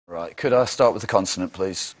Right, could I start with the consonant,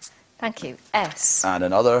 please? Thank you. S. And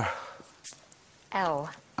another. L.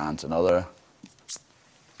 And another.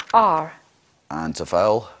 R. And a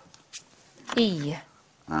vowel. E.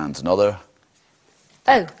 And another.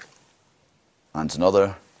 O. And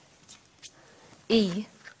another. E.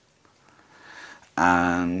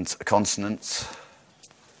 And a consonant.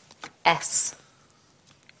 S.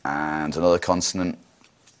 And another consonant.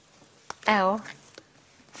 L.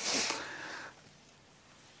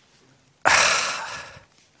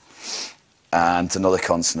 And another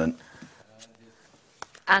consonant.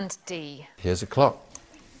 And D. Here's a clock.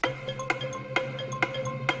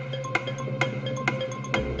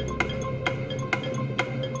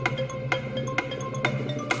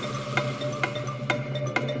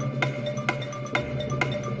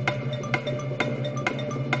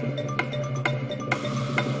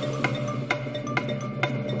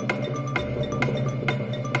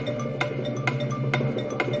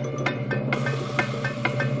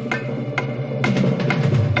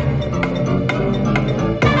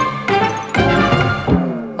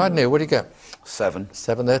 Right, Neil, what do you get? 7.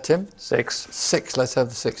 7 there, Tim? 6. 6. Let's have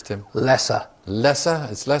the 6, Tim. Lesser. Lesser.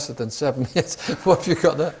 It's lesser than 7. Yes. What have you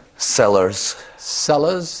got there? Sellers.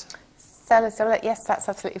 Sellers. Sellers, yes, that's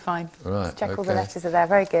absolutely fine. Right, Check all the okay. letters are there,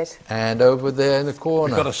 very good. And over there in the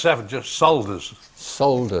corner. We've got a 7, just solders.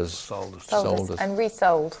 Solders. Solders. And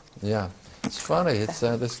resold. Yeah. It's funny. It's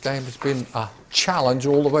this game has been a challenge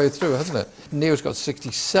all the way through, hasn't it? Neil's got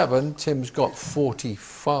 67. Tim's got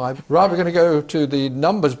 45. Right, we're going to go to the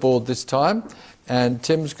numbers board this time, and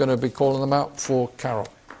Tim's going to be calling them out for Carol.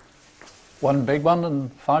 1 big one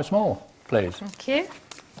and 5 small, please. Thank you.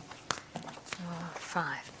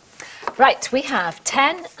 5. Right, we have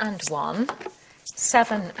 10 and 1,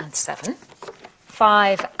 7 and 7,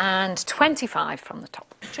 5 and 25 from the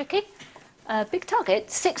top. Tricky. Big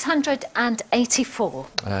target, 684.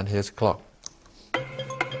 And here's a clock.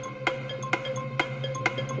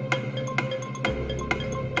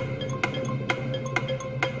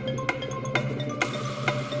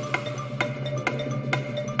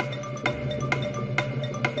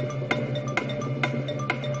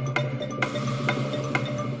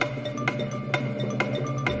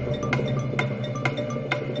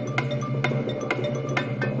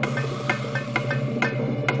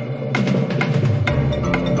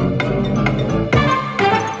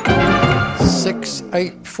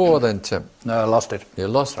 Four then, Tim. No, I lost it. You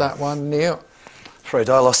lost that one, Neil. Afraid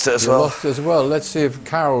I lost it as You well. lost it as well. Let's see if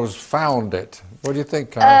Carol's found it. What do you think,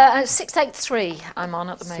 Carol? 683 I'm on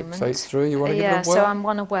at the moment. 683, you want to give it a whirl? so I'm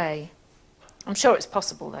 1 away. I'm sure it's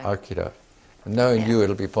possible, though. Okie-doke. Knowing you,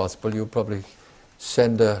 it'll be possible. You'll probably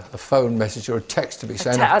send a phone message or a text to me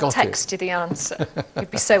saying, I've got I'll text you the answer. You'd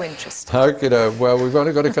be so interested. Okie-doke. Well, we've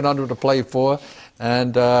only got a conundrum to play for.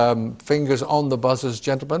 And fingers on the buzzers,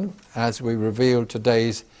 gentlemen, as we reveal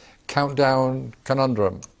today's countdown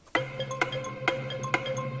conundrum.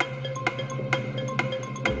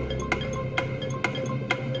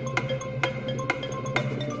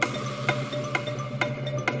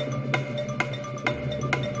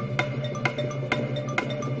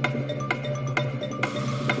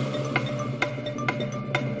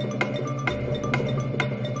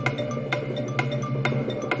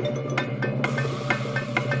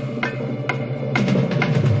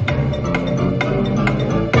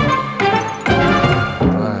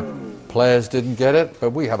 Players didn't get it,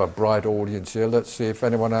 but we have a bright audience here. Let's see if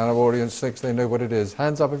anyone in our audience thinks they know what it is.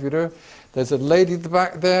 Hands up if you do. There's a lady at the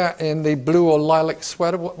back there in the blue or lilac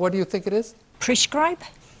sweater. What do you think it is? Prescribe.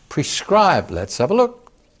 Prescribe. Let's have a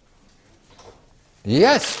look.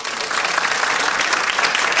 Yes.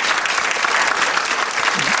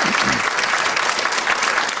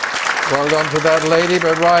 Well done to that lady,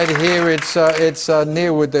 but right here it's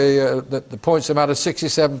Neil with the points amount of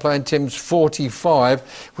 67 playing Tim's 45.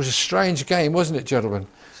 It was a strange game, wasn't it, gentlemen?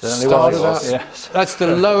 Certainly was, yes. That's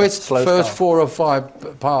the lowest Slow first start. 4 or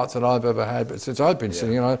 5 parts that I've ever had, but since I've been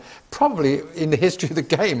sitting, probably in the history of the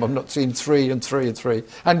game I've not seen 3 and 3 and 3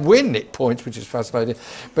 and win it points, which is fascinating.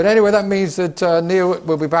 But anyway, that means that Neil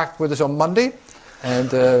will be back with us on Monday.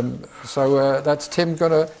 And so that's Tim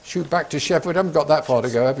going to shoot back to Sheffield. Haven't got that far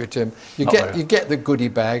to go, have you, Tim? You get the goodie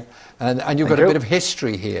bag, and you've got a bit of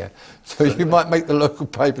history here, so you might make the local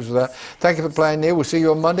papers with that. Thank you for playing, Neil. We'll see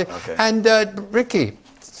you on Monday. Okay. And Ricky,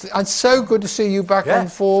 it's so good to see you back on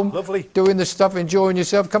form. Lovely. Doing the stuff, enjoying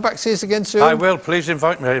yourself. Come back, see us again soon. I will. Please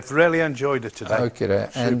invite me. I've really enjoyed it today. Okay,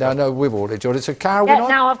 and I know we've all enjoyed it. So, Carol, Yeah,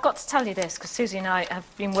 now I've got to tell you this, because Susie and I have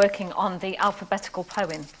been working on the alphabetical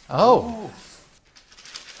poem. Oh.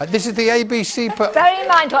 This is the ABC... Bear in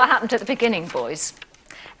mind what happened at the beginning, boys.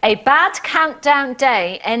 A bad countdown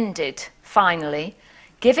day ended, finally,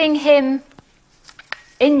 giving him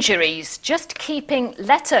injuries, just keeping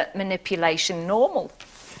letter manipulation normal.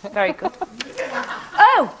 Very good.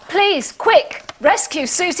 Oh, please, quick, rescue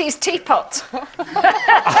Susie's teapot.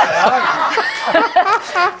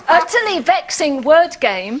 Utterly vexing word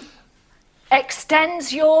game.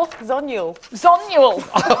 Extends your... Zonule. Zonule.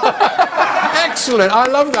 Excellent. I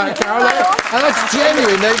love that, Carol. And that's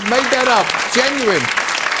genuine. They've made that up. Genuine.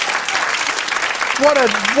 What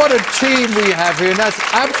a team we have here. And that's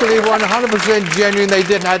absolutely 100% genuine. They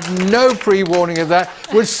had no pre-warning of that.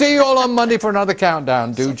 We'll see you all on Monday for another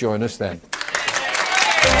countdown. Do join us then.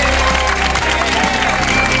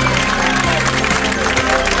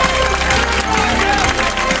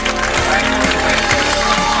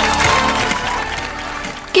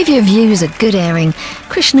 Give your views a good airing.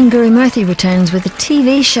 Krishnan Gurumurthy returns with a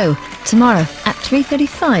TV show tomorrow at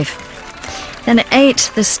 3:35. Then at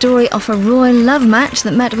 8, the story of a royal love match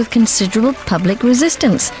that met with considerable public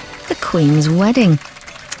resistance, the Queen's wedding.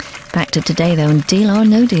 Back to Today though, and Deal or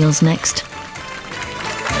No Deals next.